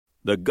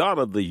The God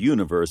of the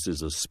universe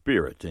is a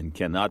spirit and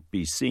cannot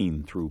be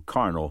seen through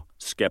carnal,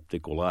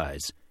 skeptical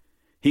eyes.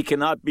 He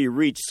cannot be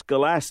reached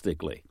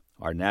scholastically.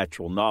 Our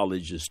natural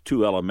knowledge is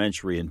too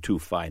elementary and too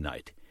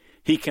finite.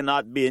 He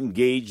cannot be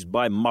engaged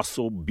by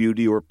muscle,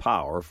 beauty, or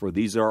power, for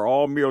these are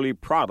all merely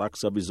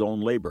products of his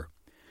own labor.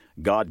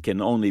 God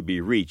can only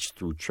be reached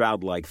through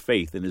childlike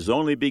faith in his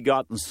only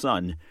begotten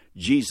Son,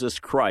 Jesus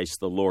Christ,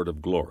 the Lord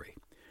of glory.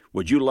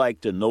 Would you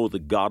like to know the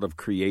God of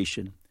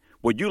creation?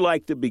 Would you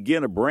like to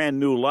begin a brand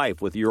new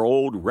life with your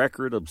old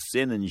record of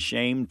sin and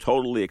shame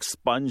totally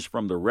expunged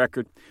from the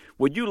record?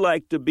 Would you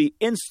like to be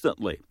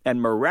instantly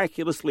and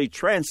miraculously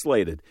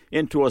translated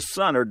into a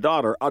son or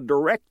daughter, a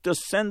direct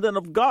descendant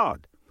of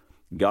God?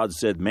 God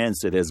said, man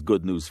said, has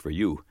good news for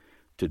you.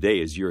 Today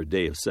is your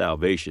day of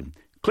salvation.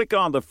 Click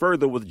on the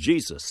Further with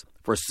Jesus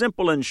for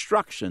simple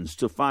instructions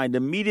to find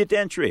immediate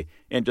entry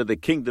into the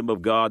kingdom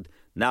of God.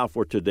 Now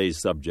for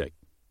today's subject.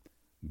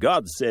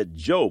 God said,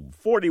 Job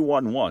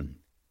 41:1,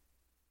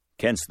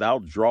 canst thou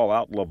draw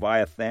out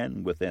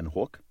Leviathan with an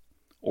hook,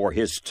 or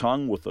his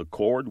tongue with a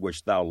cord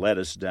which thou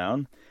lettest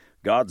down?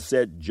 God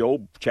said,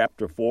 Job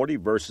chapter 40,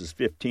 verses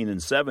 15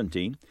 and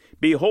 17,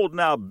 behold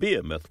now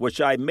Behemoth,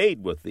 which I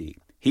made with thee.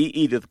 He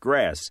eateth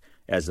grass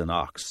as an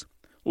ox.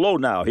 Lo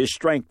now, his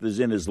strength is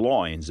in his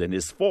loins, and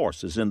his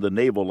force is in the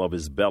navel of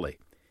his belly.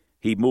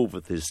 He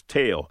moveth his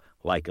tail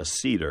like a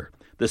cedar.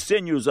 The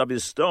sinews of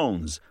his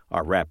stones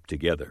are wrapped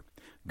together.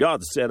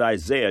 God said,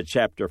 Isaiah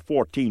chapter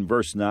 14,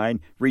 verse 9,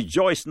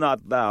 rejoice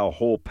not thou,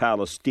 whole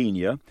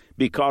Palestina,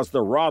 because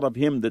the rod of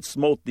him that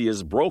smote thee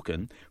is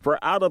broken, for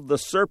out of the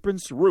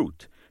serpent's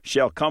root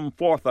shall come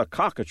forth a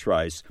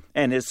cockatrice,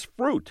 and his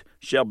fruit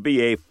shall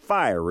be a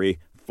fiery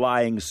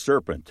flying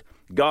serpent.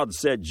 God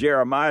said,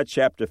 Jeremiah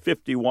chapter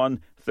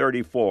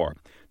 51:34,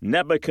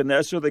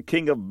 Nebuchadnezzar the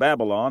king of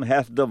Babylon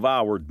hath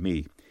devoured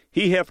me.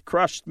 He hath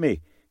crushed me.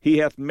 He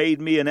hath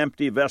made me an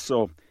empty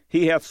vessel.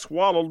 He hath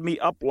swallowed me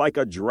up like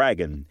a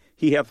dragon.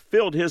 He hath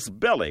filled his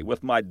belly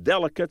with my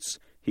delicates.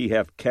 He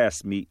hath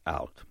cast me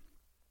out.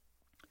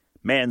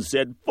 Man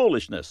said,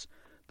 foolishness.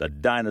 The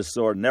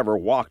dinosaur never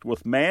walked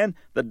with man.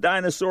 The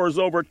dinosaur is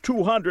over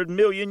 200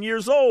 million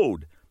years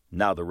old.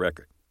 Now the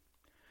record.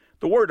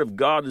 The Word of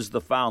God is the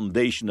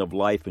foundation of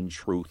life and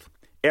truth.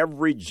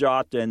 Every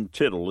jot and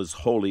tittle is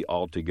holy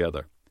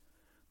altogether.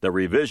 The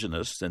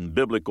revisionists and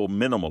biblical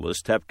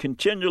minimalists have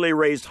continually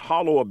raised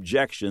hollow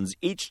objections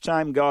each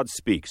time God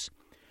speaks.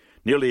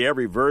 Nearly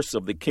every verse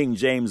of the King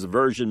James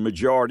Version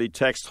majority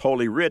text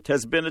Holy Writ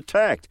has been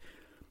attacked.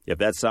 If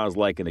that sounds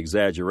like an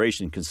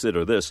exaggeration,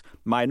 consider this.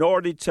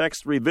 Minority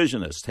text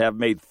revisionists have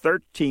made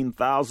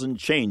 13,000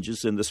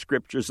 changes in the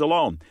Scriptures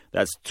alone.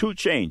 That's 2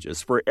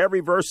 changes for every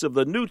verse of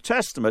the New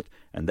Testament,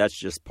 and that's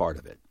just part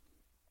of it.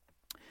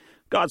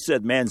 God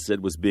Said, Man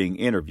Said was being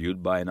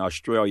interviewed by an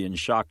Australian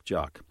shock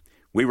jock.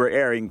 We were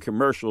airing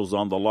commercials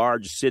on the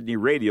large Sydney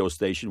radio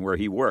station where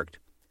he worked.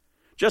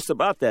 Just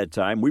about that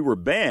time, we were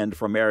banned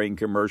from airing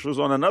commercials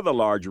on another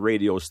large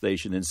radio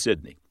station in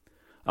Sydney.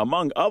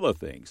 Among other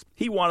things,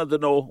 he wanted to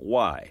know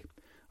why.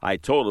 I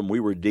told him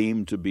we were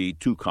deemed to be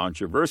too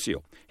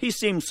controversial. He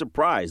seemed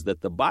surprised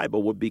that the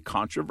Bible would be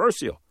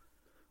controversial.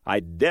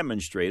 I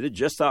demonstrated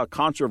just how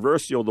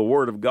controversial the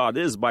Word of God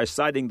is by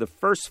citing the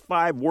first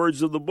 5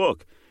 words of the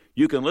book.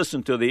 You can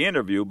listen to the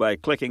interview by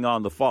clicking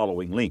on the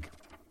following link.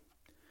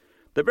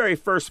 The very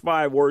first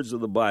 5 words of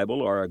the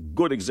Bible are a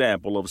good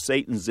example of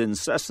Satan's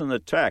incessant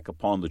attack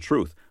upon the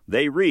truth.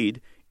 They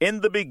read, in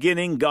the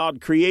beginning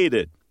God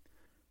created.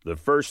 The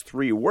first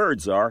 3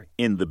 words are,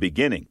 in the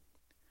beginning.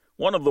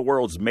 One of the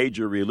world's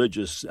major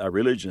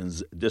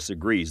religions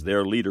disagrees.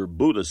 Their leader,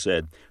 Buddha,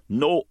 said,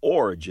 no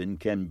origin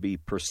can be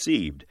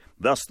perceived.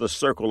 Thus, the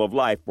circle of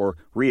life or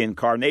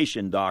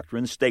reincarnation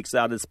doctrine stakes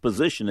out its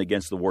position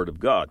against the Word of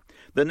God.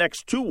 The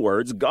next 2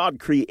 words, God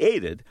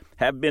created,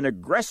 have been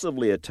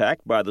aggressively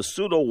attacked by the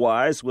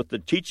pseudo-wise with the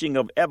teaching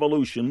of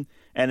evolution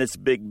and its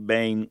Big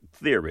Bang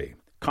theory.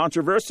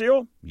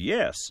 Controversial?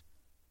 Yes.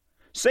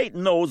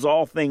 Satan knows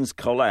all things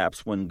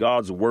collapse when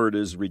God's word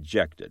is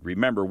rejected.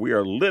 Remember, we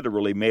are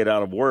literally made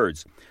out of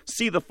words.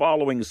 See the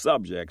following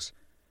subjects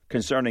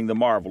concerning the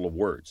marvel of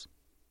words.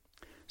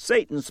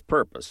 Satan's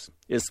purpose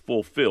is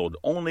fulfilled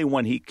only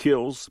when he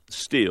kills,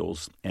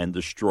 steals, and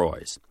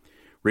destroys.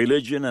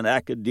 Religion and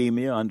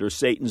academia under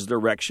Satan's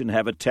direction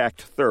have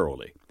attacked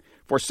thoroughly.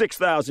 For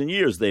 6,000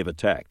 years they've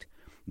attacked.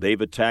 They've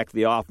attacked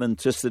the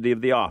authenticity of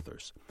the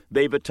authors.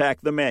 They've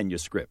attacked the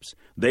manuscripts.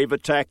 They've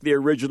attacked the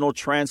original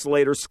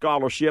translator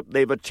scholarship.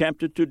 They've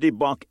attempted to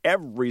debunk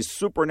every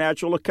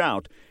supernatural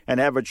account and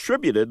have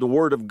attributed the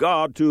Word of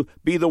God to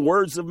be the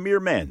words of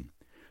mere men.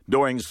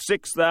 During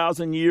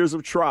 6,000 years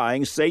of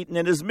trying, Satan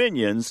and his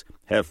minions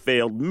have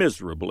failed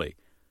miserably.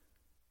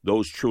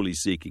 Those truly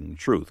seeking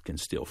truth can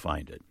still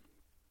find it.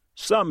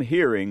 Some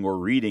hearing or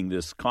reading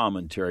this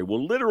commentary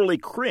will literally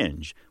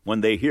cringe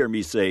when they hear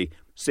me say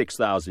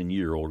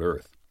 6,000-year-old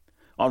earth.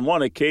 On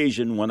one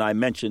occasion, when I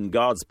mentioned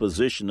God's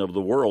position of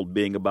the world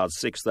being about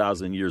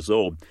 6,000 years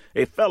old,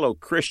 a fellow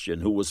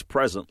Christian who was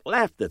present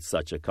laughed at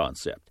such a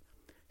concept.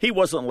 He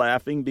wasn't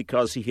laughing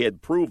because he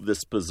had proved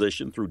this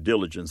position through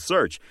diligent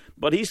search,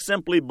 but he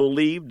simply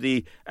believed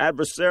the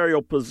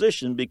adversarial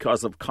position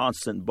because of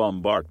constant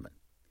bombardment.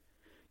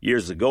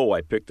 Years ago,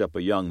 I picked up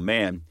a young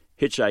man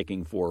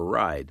hitchhiking for a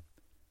ride.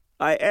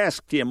 I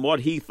asked him what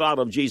he thought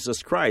of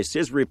Jesus Christ.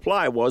 His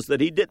reply was that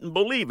he didn't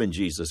believe in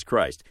Jesus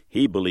Christ.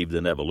 He believed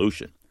in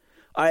evolution.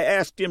 I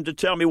asked him to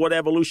tell me what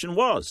evolution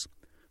was.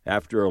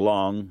 After a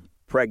long,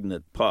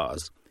 pregnant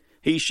pause,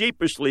 he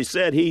sheepishly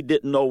said he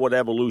didn't know what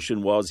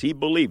evolution was. He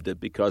believed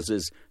it because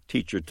his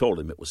teacher told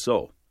him it was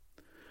so.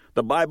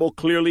 The Bible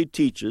clearly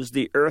teaches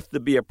the earth to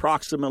be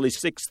approximately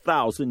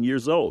 6,000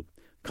 years old.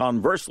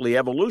 Conversely,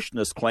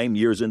 evolutionists claim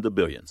years into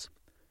billions.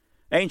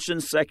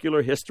 Ancient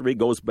secular history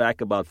goes back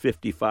about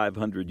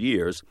 5,500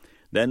 years.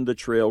 Then the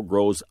trail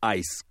grows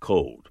ice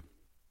cold.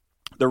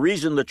 The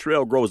reason the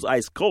trail grows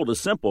ice cold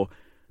is simple.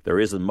 There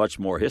isn't much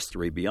more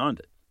history beyond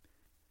it.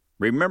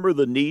 Remember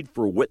the need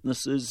for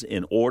witnesses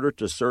in order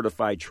to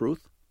certify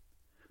truth?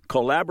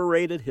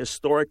 Collaborated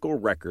historical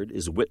record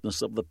is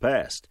witness of the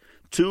past.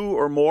 2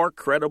 or more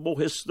credible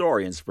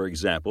historians, for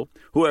example,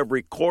 who have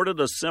recorded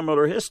a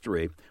similar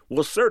history,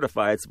 will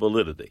certify its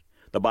validity.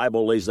 The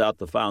Bible lays out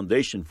the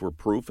foundation for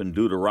proof in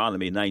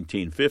Deuteronomy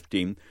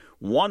 19:15.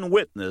 One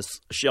witness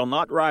shall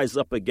not rise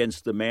up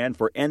against a man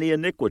for any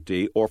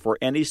iniquity or for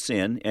any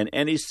sin, and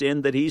any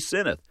sin that he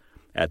sinneth.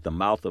 At the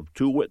mouth of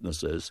 2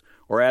 witnesses,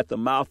 or at the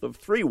mouth of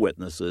 3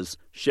 witnesses,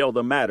 shall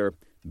the matter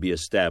be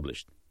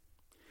established.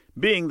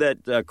 Being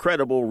that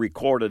credible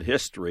recorded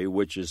history,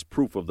 which is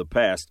proof of the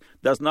past,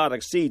 does not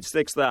exceed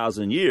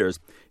 6,000 years,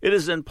 it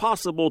is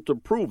impossible to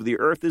prove the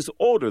earth is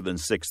older than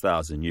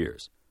 6,000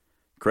 years.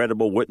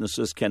 Credible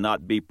witnesses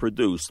cannot be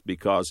produced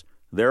because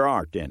there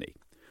aren't any.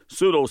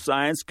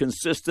 Pseudoscience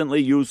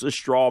consistently uses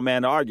straw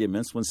man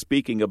arguments when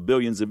speaking of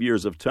billions of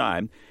years of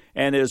time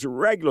and is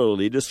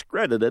regularly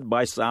discredited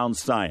by sound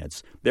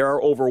science. There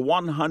are over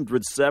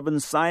 107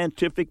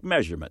 scientific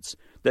measurements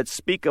that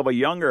speak of a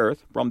young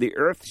Earth, from the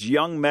Earth's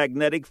young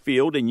magnetic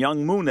field and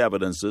young moon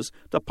evidences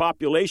to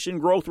population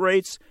growth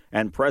rates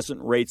and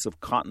present rates of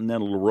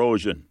continental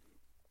erosion.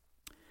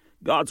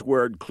 God's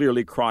Word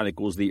clearly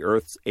chronicles the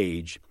Earth's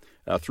age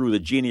through the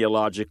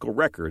genealogical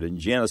record. In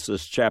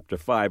Genesis chapter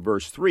 5,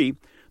 verse 3,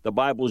 the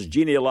Bible's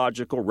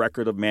genealogical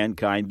record of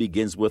mankind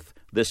begins with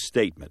this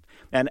statement: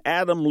 "And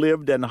Adam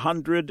lived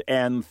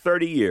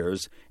 130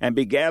 years, and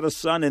begat a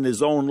son in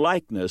his own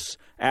likeness,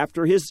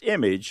 after his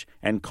image,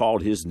 and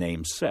called his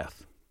name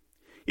Seth."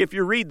 If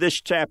you read this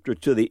chapter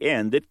to the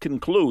end, it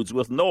concludes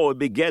with Noah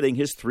begetting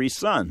his 3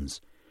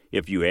 sons.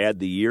 If you add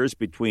the years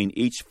between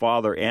each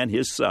father and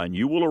his son,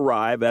 you will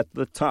arrive at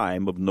the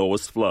time of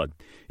Noah's flood.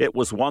 It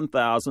was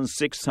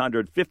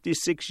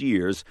 1,656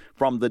 years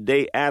from the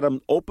day Adam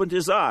opened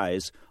his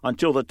eyes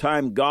until the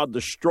time God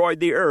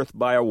destroyed the earth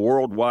by a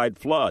worldwide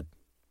flood.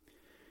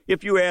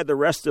 If you add the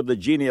rest of the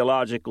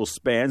genealogical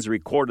spans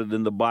recorded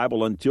in the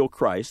Bible until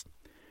Christ,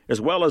 as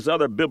well as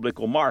other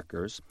biblical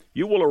markers,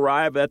 you will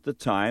arrive at the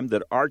time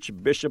that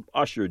Archbishop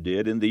Usher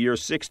did in the year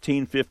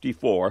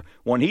 1654,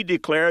 when he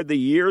declared the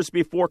years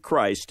before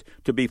Christ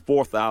to be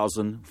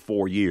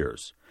 4,004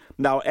 years.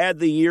 Now add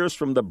the years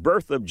from the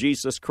birth of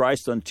Jesus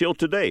Christ until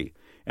today,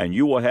 and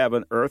you will have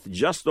an earth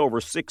just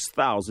over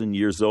 6,000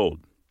 years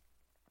old.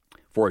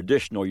 For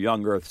additional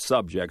young earth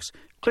subjects,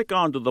 click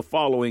on to the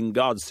following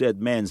God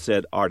Said, Man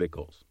Said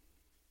articles.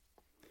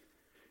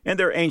 In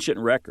their ancient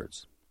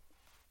records,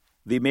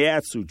 the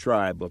Miaotzu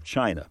tribe of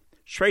China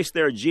traced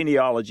their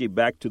genealogy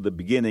back to the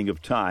beginning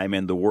of time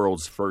and the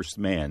world's first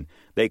man.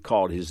 They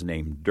called his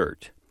name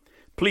Dirt.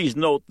 Please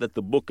note that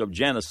the book of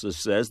Genesis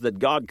says that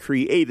God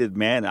created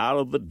man out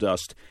of the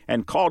dust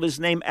and called his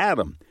name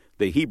Adam.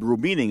 The Hebrew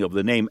meaning of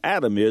the name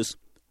Adam is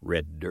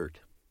red dirt.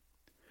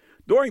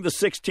 During the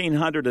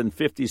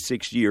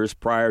 1,656 years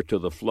prior to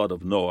the flood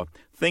of Noah,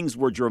 things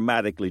were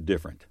dramatically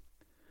different.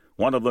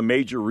 One of the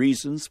major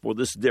reasons for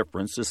this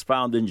difference is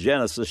found in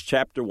Genesis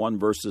chapter 1,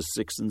 verses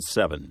 6 and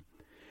 7.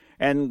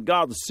 "And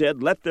God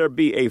said, Let there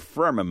be a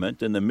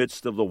firmament in the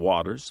midst of the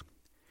waters,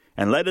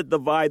 and let it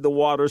divide the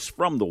waters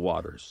from the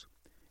waters.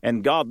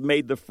 And God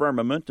made the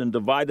firmament and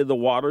divided the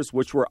waters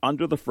which were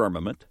under the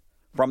firmament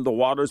from the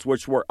waters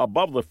which were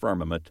above the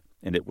firmament,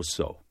 and it was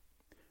so."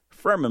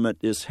 Firmament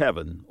is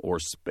heaven or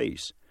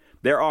space.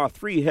 There are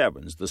 3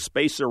 heavens. The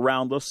space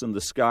around us in the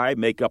sky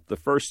make up the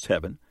first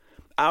heaven.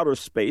 Outer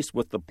space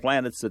with the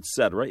planets,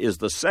 etc., is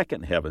the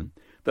second heaven.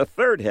 The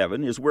third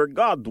heaven is where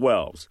God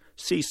dwells.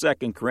 See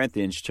 2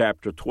 Corinthians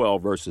chapter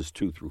 12, verses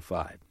 2 through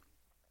 5.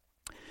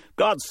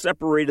 God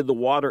separated the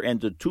water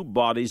into 2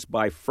 bodies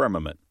by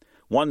firmament.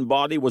 One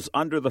body was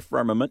under the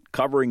firmament,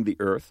 covering the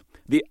earth.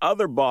 The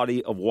other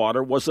body of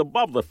water was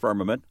above the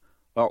firmament,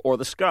 or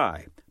the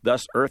sky.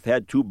 Thus, earth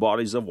had 2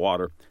 bodies of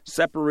water,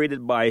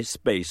 separated by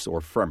space or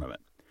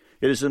firmament.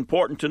 It is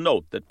important to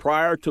note that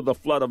prior to the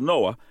flood of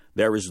Noah,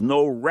 there is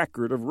no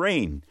record of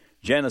rain.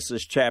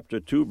 Genesis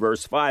chapter 2,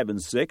 verse 5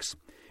 and 6,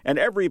 "And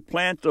every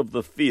plant of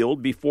the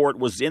field before it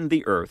was in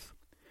the earth,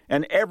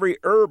 and every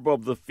herb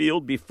of the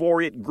field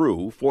before it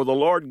grew, for the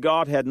Lord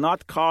God had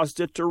not caused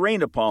it to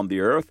rain upon the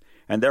earth,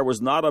 and there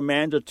was not a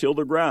man to till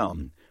the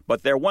ground.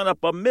 But there went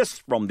up a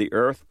mist from the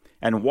earth,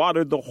 and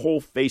watered the whole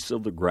face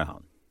of the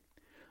ground.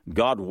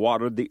 God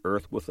watered the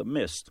earth with a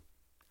mist.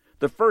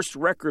 The first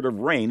record of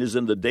rain is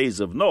in the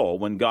days of Noah,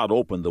 when God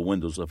opened the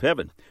windows of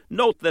heaven.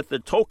 Note that the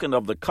token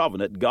of the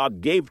covenant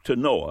God gave to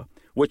Noah,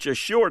 which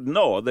assured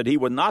Noah that he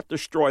would not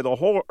destroy the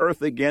whole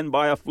earth again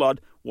by a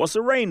flood, was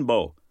a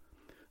rainbow.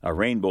 A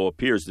rainbow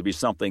appears to be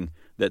something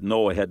that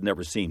Noah had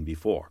never seen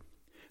before.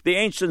 The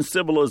ancient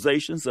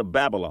civilizations of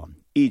Babylon,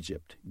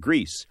 Egypt,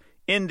 Greece,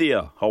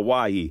 India,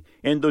 Hawaii,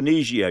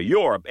 Indonesia,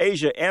 Europe,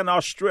 Asia, and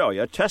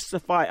Australia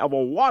testify of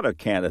a water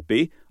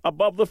canopy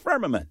above the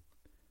firmament.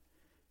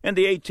 In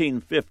the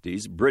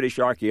 1850s, British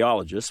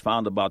archaeologists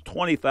found about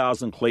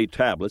 20,000 clay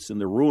tablets in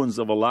the ruins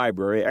of a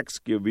library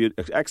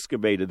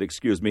excavated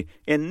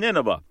in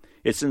Nineveh.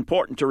 It's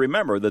important to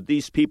remember that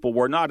these people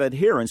were not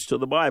adherents to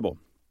the Bible.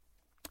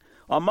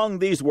 Among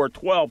these were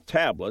 12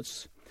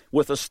 tablets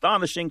with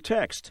astonishing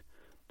text.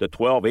 The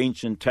 12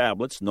 ancient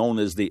tablets, known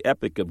as the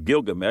Epic of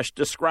Gilgamesh,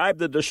 describe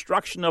the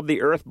destruction of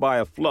the earth by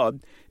a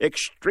flood,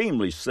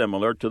 extremely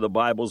similar to the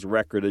Bible's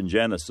record in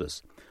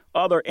Genesis.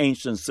 Other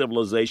ancient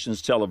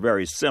civilizations tell a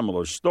very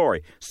similar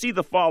story. See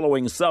the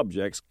following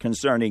subjects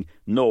concerning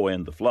Noah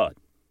and the flood.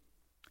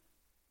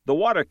 The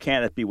water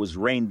canopy was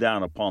rained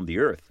down upon the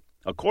earth.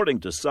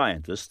 According to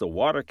scientists, the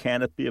water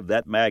canopy of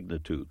that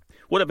magnitude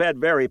would have had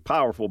very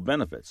powerful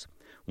benefits.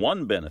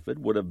 One benefit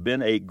would have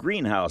been a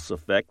greenhouse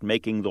effect,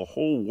 making the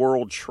whole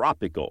world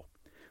tropical.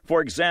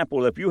 For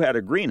example, if you had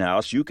a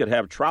greenhouse, you could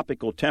have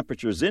tropical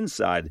temperatures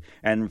inside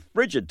and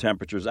frigid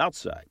temperatures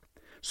outside.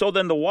 So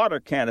then the water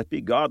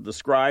canopy God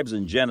describes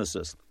in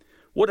Genesis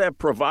would have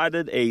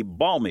provided a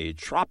balmy,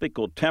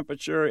 tropical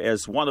temperature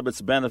as one of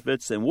its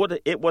benefits, and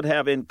it would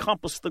have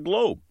encompassed the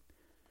globe.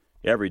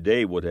 Every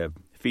day would have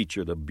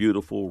featured a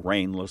beautiful,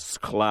 rainless,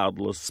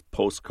 cloudless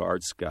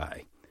postcard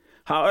sky.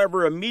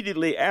 However,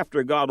 immediately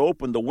after God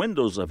opened the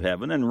windows of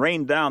heaven and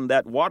rained down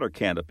that water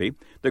canopy,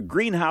 the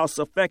greenhouse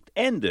effect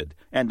ended,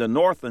 and the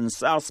north and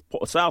south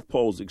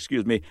poles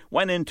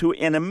went into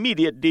an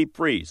immediate deep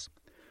freeze.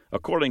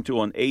 According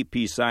to an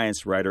AP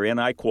Science writer, and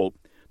I quote,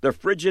 "The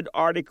frigid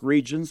Arctic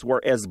regions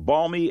were as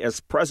balmy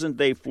as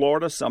present-day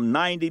Florida some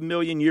 90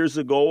 million years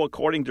ago,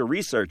 according to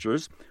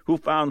researchers who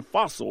found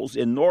fossils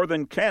in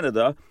northern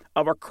Canada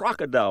of a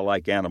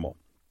crocodile-like animal."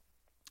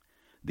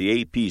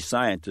 The AP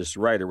Scientist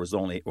writer was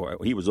only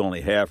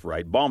half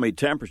right. Balmy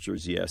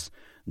temperatures, yes.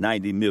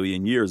 90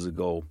 million years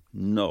ago,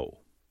 no.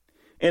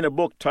 In a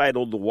book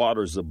titled The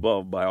Waters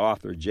Above by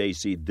author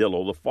J.C.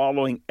 Dillow, the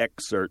following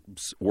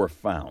excerpts were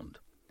found.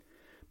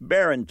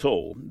 Baron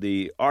Toll,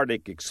 the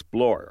Arctic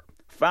explorer,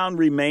 found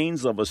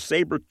remains of a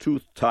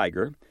saber-toothed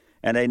tiger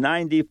and a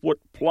 90-foot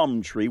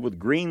plum tree with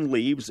green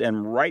leaves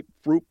and ripe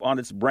fruit on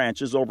its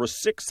branches over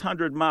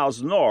 600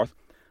 miles north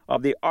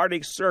of the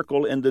Arctic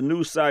Circle in the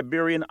New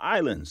Siberian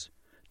Islands.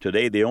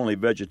 Today, the only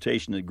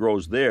vegetation that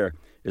grows there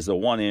is a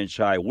 1-inch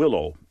high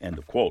willow, end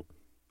of quote.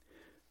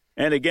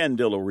 And again,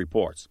 Dillow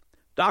reports,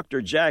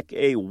 Dr. Jack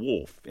A.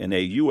 Wolf, in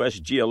a U.S.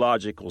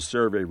 Geological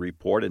Survey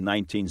report in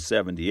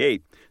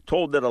 1978,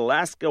 told that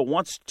Alaska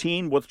once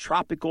teemed with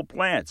tropical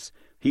plants.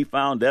 He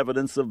found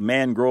evidence of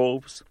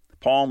mangroves,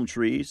 palm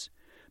trees,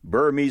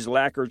 Burmese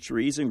lacquer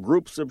trees, and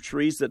groups of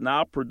trees that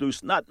now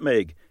produce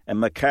nutmeg and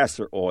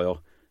macassar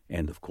oil,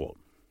 end of quote.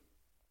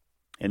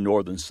 In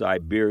northern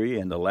Siberia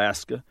and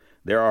Alaska,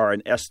 there are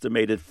an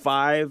estimated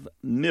 5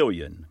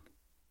 million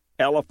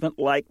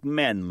elephant-like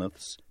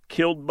mammoths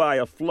killed by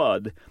a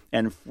flood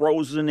and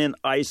frozen in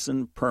ice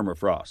and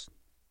permafrost.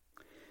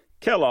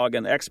 Kellogg,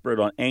 an expert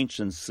on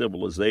ancient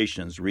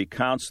civilizations,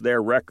 recounts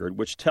their record,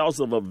 which tells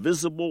of a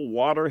visible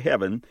water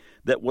heaven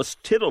that was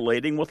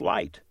titillating with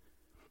light.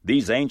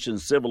 These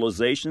ancient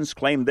civilizations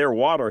claimed their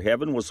water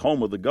heaven was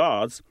home of the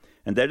gods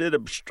and that it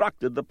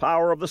obstructed the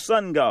power of the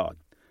sun god.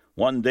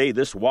 One day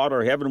this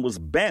water heaven was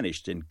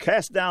banished and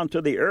cast down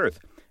to the earth,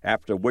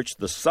 after which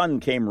the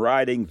sun came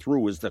riding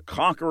through as the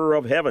conqueror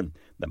of heaven,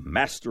 the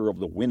master of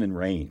the wind and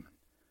rain.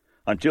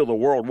 Until the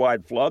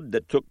worldwide flood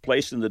that took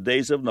place in the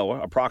days of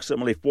Noah,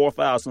 approximately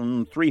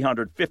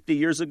 4,350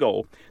 years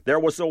ago, there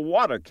was a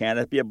water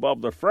canopy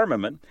above the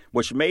firmament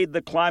which made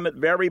the climate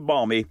very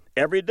balmy.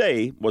 Every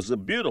day was a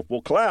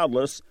beautiful,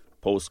 cloudless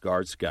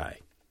postcard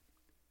sky.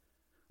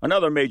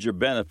 Another major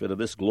benefit of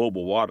this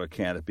global water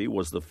canopy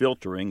was the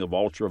filtering of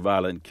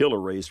ultraviolet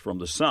killer rays from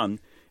the sun,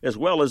 as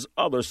well as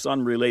other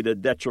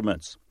sun-related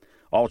detriments.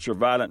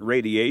 Ultraviolet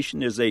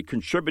radiation is a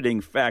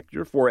contributing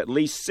factor for at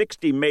least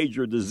 60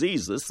 major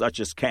diseases such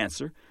as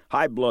cancer,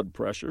 high blood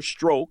pressure,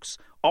 strokes,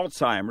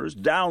 Alzheimer's,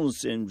 Down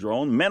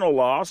syndrome, mental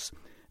loss,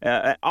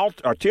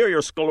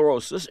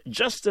 arteriosclerosis,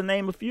 just to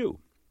name a few.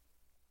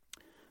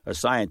 A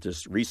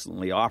scientist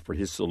recently offered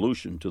his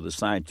solution to the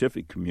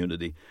scientific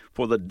community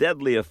for the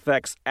deadly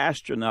effects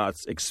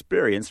astronauts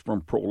experience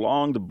from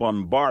prolonged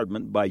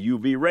bombardment by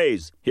UV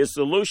rays. His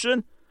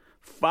solution?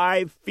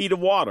 5 feet of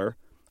water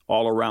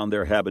all around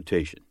their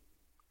habitation.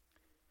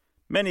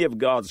 Many of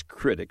God's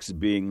critics,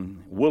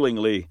 being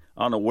willingly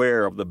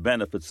unaware of the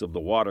benefits of the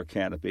water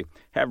canopy,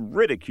 have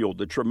ridiculed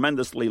the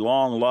tremendously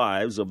long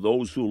lives of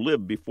those who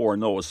lived before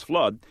Noah's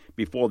flood,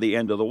 before the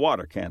end of the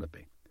water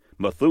canopy.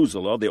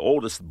 Methuselah, the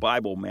oldest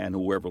Bible man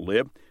who ever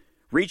lived,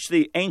 reached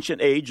the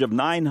ancient age of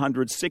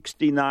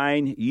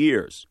 969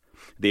 years.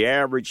 The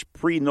average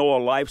pre-Noah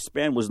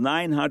lifespan was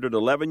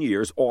 911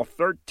 years, or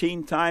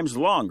 13 times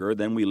longer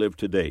than we live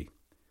today.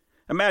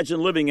 Imagine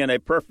living in a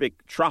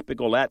perfect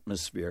tropical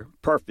atmosphere,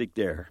 perfect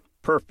air,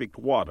 perfect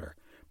water,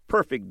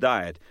 perfect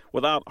diet,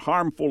 without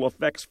harmful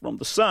effects from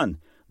the sun.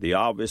 The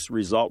obvious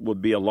result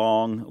would be a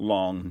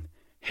long,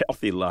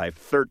 healthy life,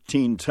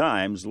 13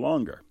 times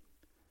longer.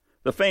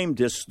 The famed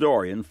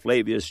historian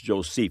Flavius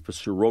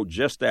Josephus, who wrote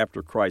just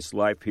after Christ's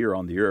life here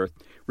on the earth,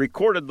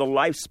 recorded the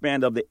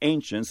lifespan of the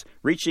ancients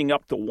reaching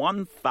up to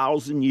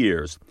 1,000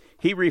 years.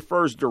 He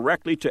refers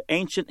directly to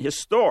ancient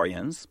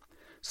historians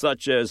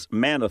such as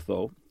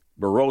Manetho,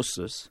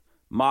 Berosus,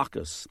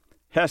 Machus,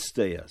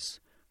 Hestiaeus,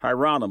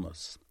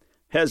 Hieronymus,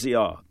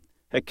 Hesiod,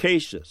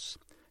 Hecacius,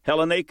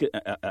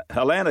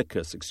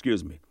 Hellanicus,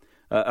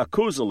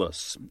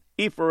 Acusilus,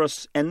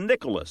 Ephorus, and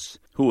Nicholas,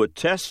 who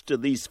attest to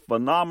these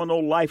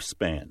phenomenal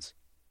lifespans.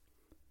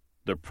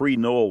 The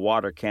pre-Noah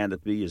water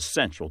canopy is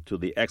central to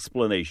the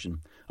explanation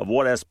of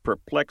what has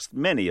perplexed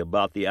many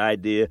about the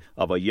idea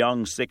of a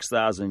young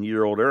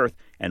 6,000-year-old Earth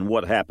and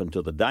what happened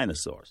to the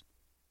dinosaurs.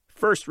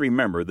 First,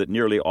 remember that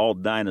nearly all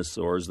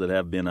dinosaurs that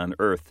have been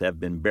unearthed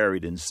have been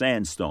buried in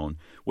sandstone,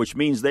 which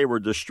means they were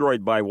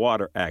destroyed by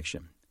water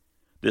action.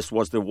 This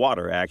was the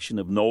water action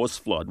of Noah's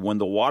flood when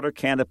the water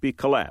canopy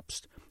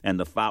collapsed and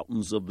the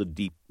fountains of the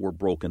deep were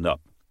broken up.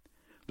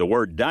 The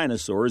word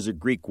dinosaur is a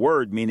Greek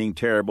word meaning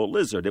terrible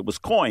lizard. It was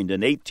coined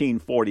in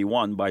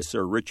 1841 by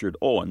Sir Richard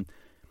Owen,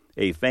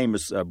 a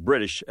famous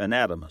British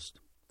anatomist.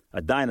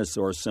 A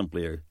dinosaur is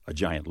simply a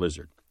giant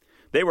lizard.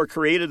 They were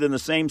created in the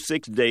same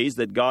 6 days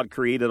that God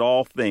created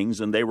all things,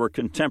 and they were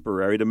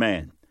contemporary to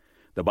man.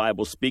 The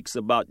Bible speaks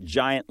about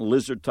giant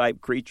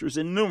lizard-type creatures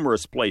in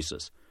numerous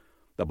places.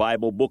 The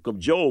Bible book of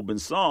Job and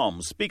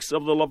Psalms speaks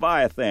of the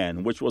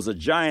Leviathan, which was a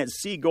giant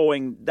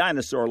sea-going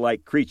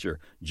dinosaur-like creature.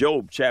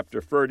 Job chapter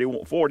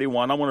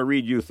 41, I want to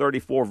read you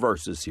 34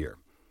 verses here.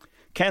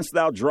 Canst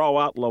thou draw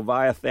out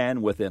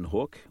Leviathan with an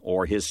hook,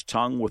 or his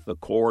tongue with the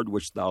cord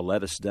which thou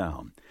lettest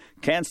down?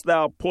 Canst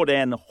thou put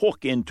an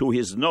hook into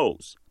his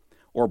nose,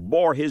 or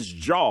bore his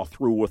jaw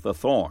through with a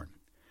thorn?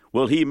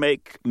 Will he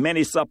make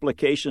many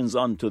supplications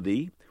unto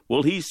thee?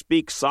 Will he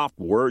speak soft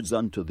words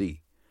unto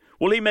thee?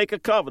 Will he make a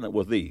covenant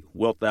with thee?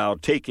 Wilt thou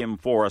take him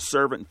for a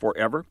servant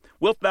forever?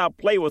 Wilt thou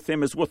play with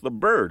him as with a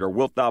bird, or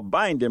wilt thou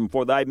bind him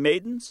for thy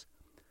maidens?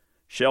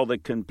 Shall the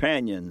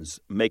companions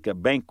make a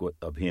banquet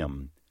of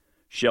him?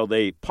 Shall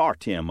they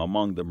part him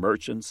among the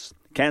merchants?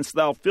 Canst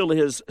thou fill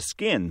his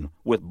skin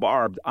with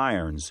barbed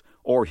irons,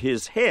 or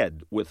his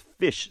head with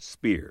fish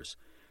spears?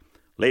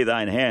 Lay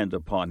thine hand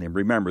upon him,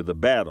 remember the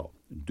battle,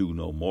 do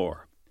no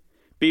more.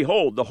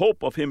 Behold, the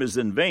hope of him is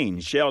in vain.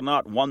 Shall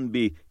not one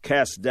be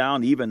cast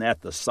down even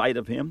at the sight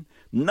of him?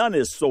 None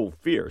is so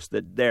fierce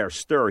that dare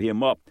stir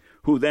him up,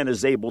 who then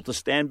is able to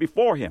stand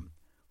before him.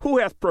 Who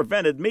hath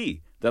prevented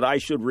me, that I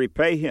should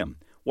repay him?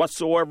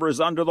 Whatsoever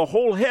is under the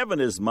whole heaven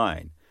is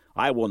mine.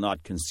 I will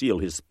not conceal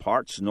his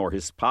parts, nor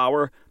his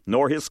power,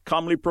 nor his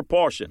comely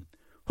proportion.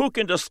 Who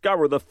can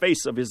discover the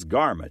face of his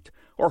garment?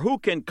 Or who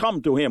can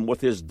come to him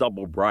with his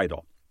double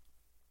bridle?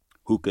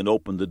 Who can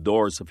open the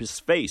doors of his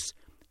face?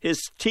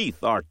 His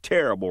teeth are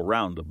terrible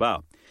round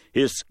about.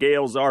 His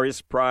scales are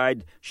his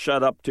pride,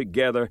 shut up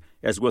together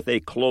as with a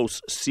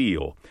close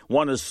seal.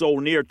 One is so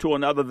near to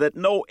another that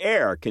no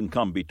air can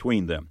come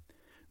between them.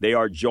 They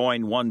are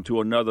joined one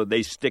to another,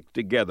 they stick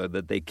together,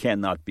 that they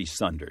cannot be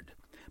sundered.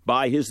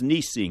 By his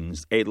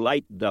neesings a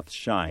light doth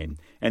shine,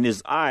 and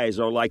his eyes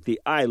are like the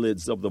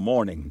eyelids of the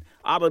morning.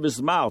 Out of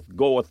his mouth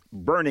goeth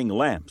burning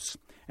lamps,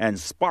 and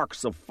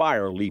sparks of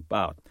fire leap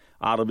out.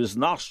 Out of his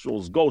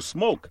nostrils go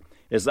smoke,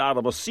 as out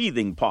of a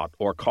seething pot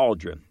or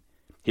cauldron.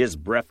 His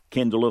breath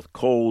kindleth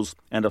coals,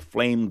 and a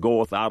flame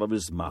goeth out of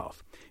his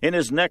mouth. In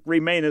his neck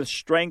remaineth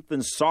strength,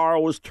 and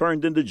sorrow is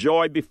turned into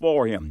joy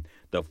before him.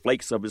 The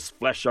flakes of his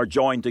flesh are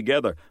joined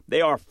together.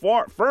 They are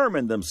firm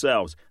in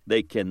themselves.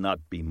 They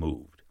cannot be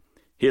moved.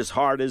 His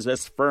heart is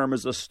as firm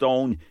as a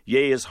stone,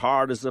 yea, as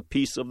hard as a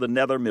piece of the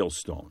nether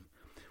millstone.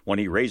 When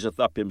he raiseth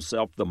up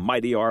himself, the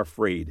mighty are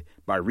afraid.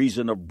 By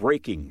reason of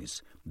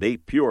breakings, they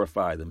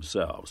purify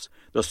themselves.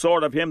 The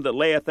sword of him that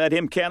layeth at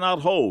him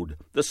cannot hold,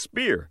 the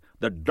spear,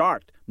 the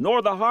dart,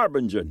 nor the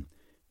harbingen.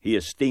 He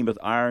esteemeth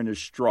iron as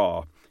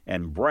straw,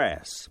 and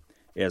brass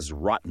as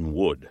rotten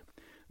wood.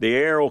 The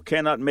arrow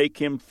cannot make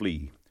him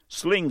flee.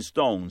 Sling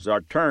stones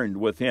are turned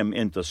with him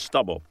into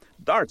stubble.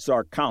 Darts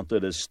are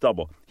counted as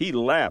stubble. He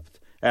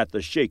laughed at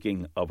the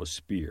shaking of a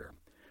spear.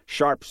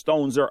 Sharp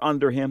stones are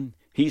under him.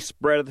 He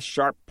spreadeth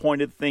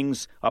sharp-pointed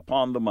things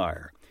upon the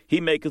mire. He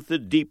maketh the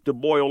deep to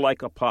boil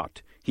like a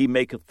pot. He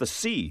maketh the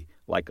sea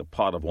like a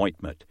pot of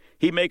ointment.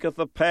 He maketh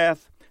the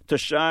path to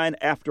shine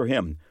after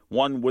him.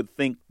 One would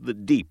think the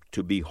deep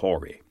to be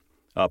hoary.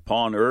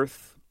 Upon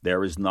earth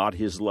There is not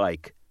his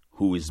like,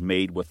 who is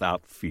made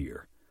without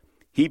fear.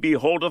 He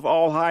beholdeth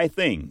all high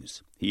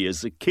things. He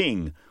is a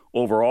king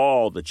over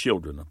all the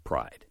children of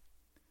pride.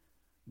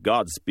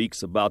 God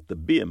speaks about the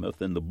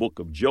behemoth in the book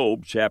of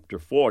Job, chapter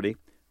 40,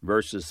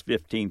 verses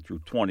 15 through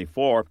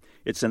 24.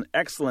 It's an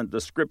excellent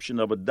description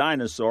of a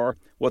dinosaur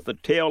with a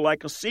tail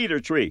like a cedar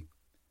tree.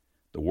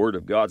 The Word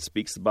of God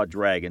speaks about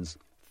dragons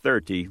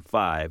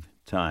 35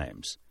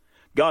 times.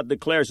 God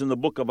declares in the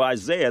book of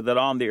Isaiah that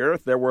on the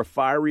earth there were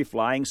fiery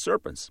flying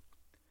serpents.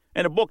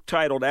 In a book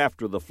titled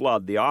After the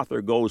Flood, the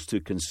author goes to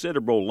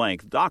considerable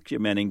length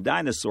documenting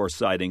dinosaur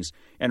sightings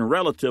in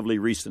relatively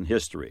recent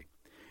history.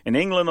 In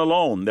England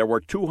alone, there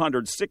were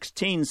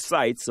 216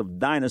 sites of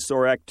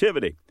dinosaur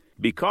activity.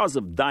 Because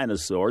of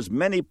dinosaurs,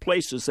 many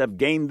places have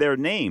gained their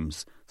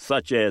names,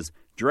 such as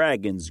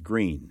Dragon's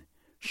Green,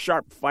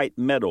 Sharp Fight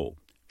Meadow,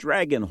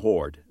 Dragon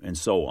Horde, and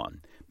so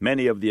on.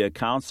 Many of the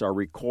accounts are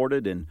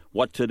recorded in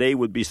what today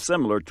would be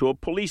similar to a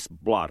police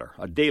blotter,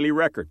 a daily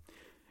record.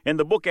 In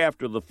the book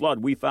After the Flood,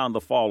 we found the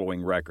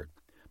following record.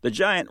 The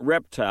giant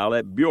reptile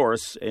at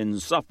Buras in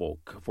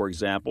Suffolk, for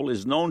example,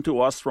 is known to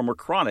us from a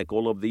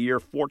chronicle of the year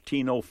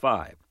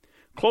 1405.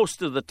 Close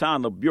to the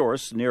town of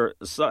Buras, near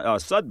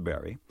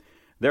Sudbury,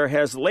 there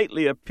has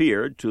lately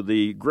appeared, to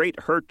the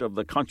great hurt of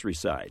the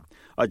countryside,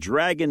 a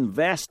dragon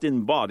vast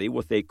in body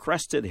with a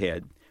crested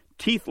head,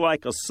 teeth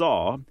like a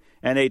saw,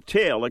 and a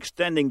tail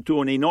extending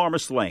to an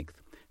enormous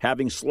length.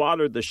 Having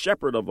slaughtered the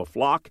shepherd of a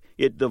flock,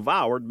 it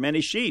devoured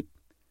many sheep.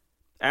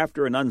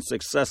 After an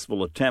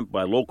unsuccessful attempt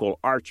by local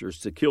archers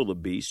to kill the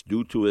beast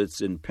due to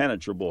its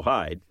impenetrable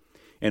hide,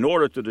 in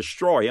order to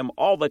destroy him,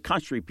 all the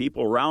country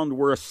people round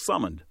were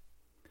summoned.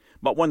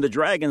 But when the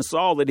dragon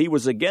saw that he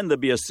was again to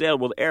be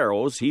assailed with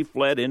arrows, he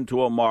fled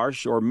into a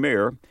marsh or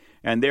mere,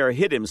 and there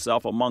hid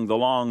himself among the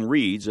long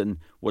reeds and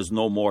was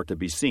no more to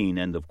be seen.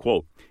 End of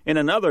quote. In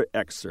another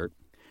excerpt,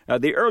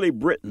 the early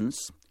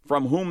Britons,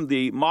 from whom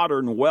the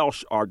modern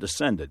Welsh are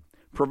descended,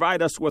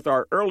 provide us with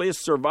our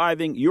earliest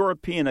surviving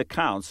European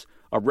accounts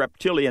of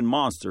reptilian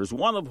monsters,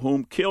 one of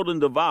whom killed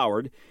and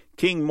devoured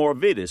King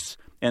Morvidus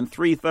in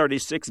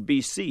 336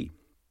 B.C.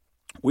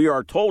 We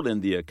are told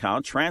in the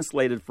account,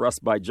 translated for us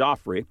by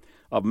Geoffrey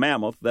of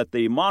Mammoth, that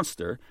the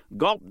monster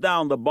gulped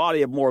down the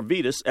body of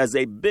Morvidus as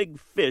a big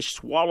fish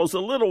swallows a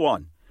little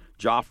one.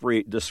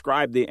 Geoffrey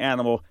described the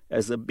animal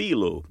as a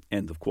beelu.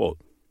 End of quote.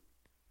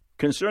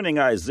 Concerning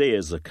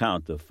Isaiah's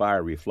account of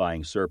fiery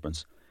flying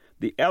serpents,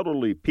 the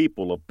elderly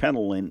people of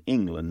Penlyn,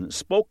 England,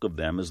 spoke of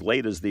them as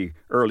late as the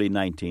early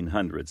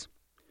 1900s.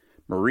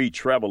 Marie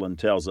Trevelyan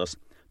tells us,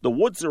 the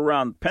woods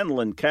around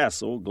Penlyn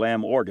Castle,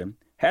 Glamorgan,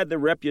 had the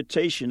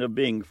reputation of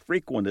being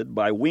frequented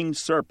by winged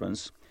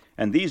serpents,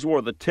 and these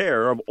were the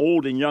terror of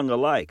old and young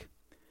alike.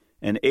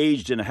 An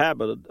aged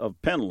inhabitant of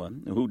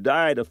Penlyn, who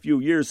died a few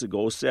years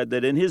ago, said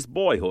that in his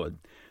boyhood,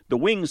 the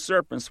winged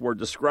serpents were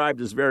described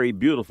as very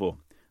beautiful.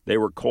 They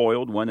were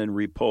coiled when in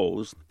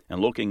repose, and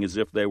looking as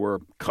if they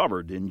were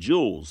covered in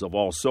jewels of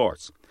all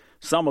sorts.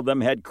 Some of them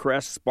had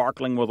crests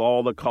sparkling with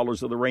all the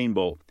colors of the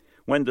rainbow.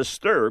 When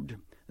disturbed,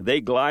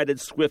 they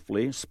glided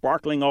swiftly,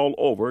 sparkling all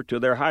over, to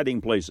their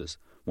hiding places.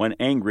 When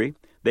angry,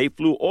 they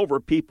flew over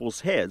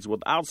people's heads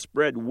with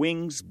outspread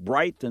wings,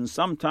 bright, and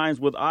sometimes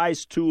with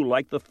eyes, too,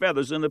 like the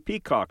feathers in a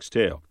peacock's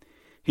tail.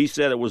 He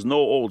said it was no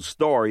old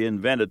story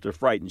invented to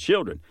frighten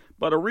children,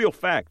 but a real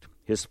fact.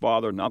 His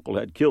father and uncle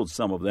had killed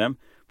some of them,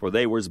 for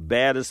they were as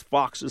bad as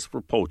foxes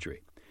for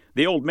poultry.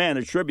 The old man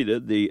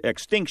attributed the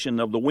extinction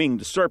of the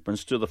winged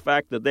serpents to the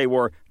fact that they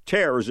were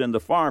terrors in the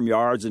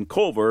farmyards and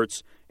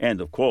coverts.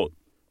 End of quote.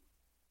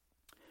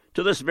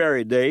 To this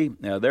very day,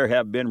 there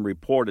have been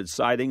reported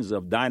sightings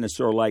of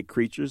dinosaur-like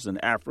creatures in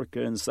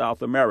Africa and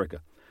South America.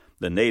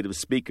 The natives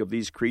speak of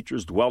these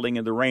creatures dwelling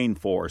in the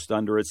rainforest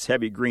under its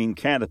heavy green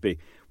canopy,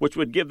 which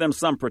would give them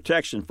some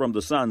protection from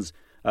the sun's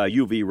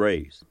UV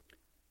rays.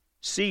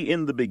 See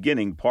In the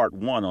Beginning, Part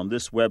 1 on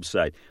this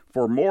website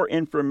for more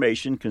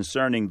information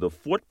concerning the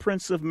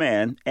footprints of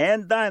man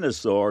and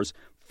dinosaurs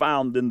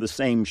found in the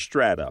same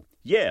strata.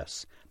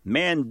 Yes,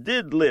 man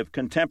did live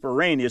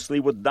contemporaneously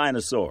with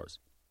dinosaurs.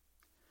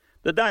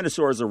 The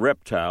dinosaur is a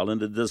reptile,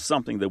 and it does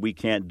something that we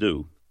can't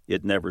do.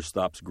 It never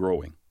stops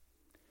growing.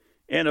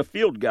 In a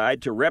field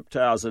guide to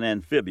reptiles and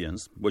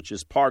amphibians, which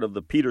is part of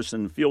the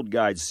Peterson Field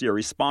Guide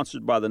series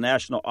sponsored by the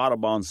National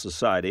Audubon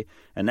Society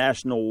and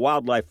National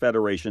Wildlife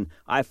Federation,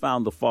 I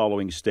found the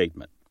following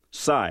statement.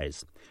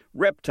 Size.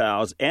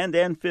 Reptiles and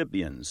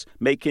amphibians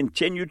may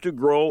continue to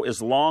grow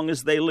as long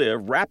as they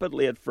live,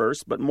 rapidly at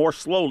first, but more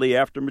slowly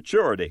after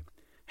maturity.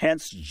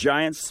 Hence,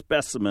 giant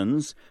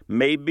specimens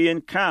may be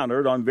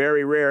encountered on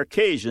very rare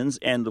occasions,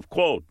 end of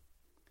quote.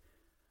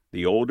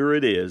 The older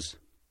it is,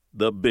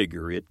 the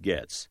bigger it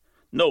gets.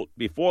 Note,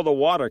 before the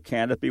water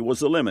canopy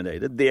was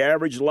eliminated, the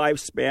average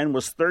lifespan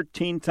was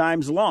 13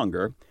 times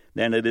longer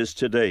than it is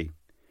today.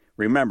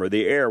 Remember,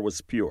 the air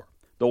was pure,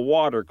 the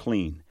water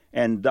clean,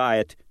 and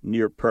diet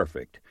near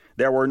perfect.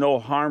 There were no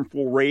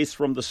harmful rays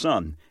from the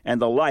sun,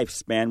 and the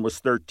lifespan was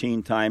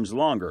 13 times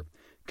longer.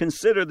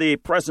 Consider the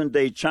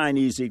present-day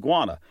Chinese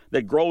iguana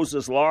that grows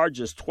as large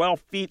as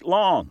 12 feet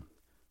long.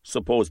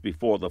 Suppose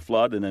before the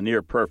flood, in a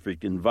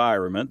near-perfect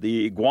environment,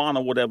 the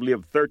iguana would have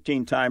lived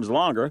 13 times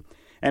longer,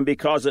 and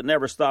because it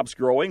never stops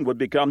growing, would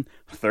become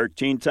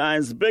 13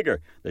 times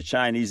bigger. The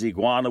Chinese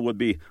iguana would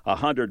be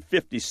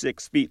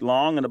 156 feet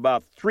long and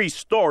about 3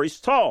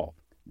 stories tall.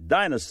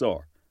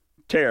 Dinosaur.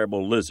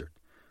 Terrible lizard.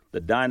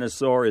 The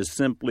dinosaur is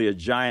simply a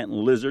giant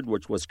lizard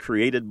which was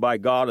created by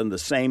God in the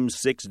same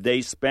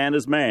 6-day span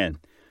as man.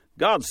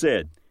 God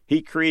said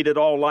He created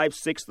all life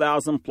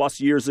 6,000 plus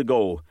years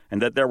ago,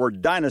 and that there were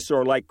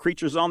dinosaur-like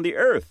creatures on the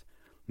earth.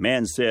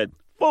 Man said,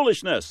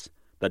 "Foolishness!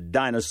 The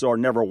dinosaur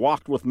never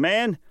walked with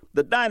man.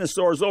 The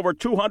dinosaur is over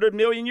 200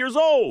 million years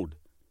old."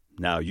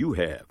 Now you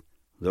have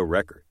the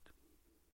record.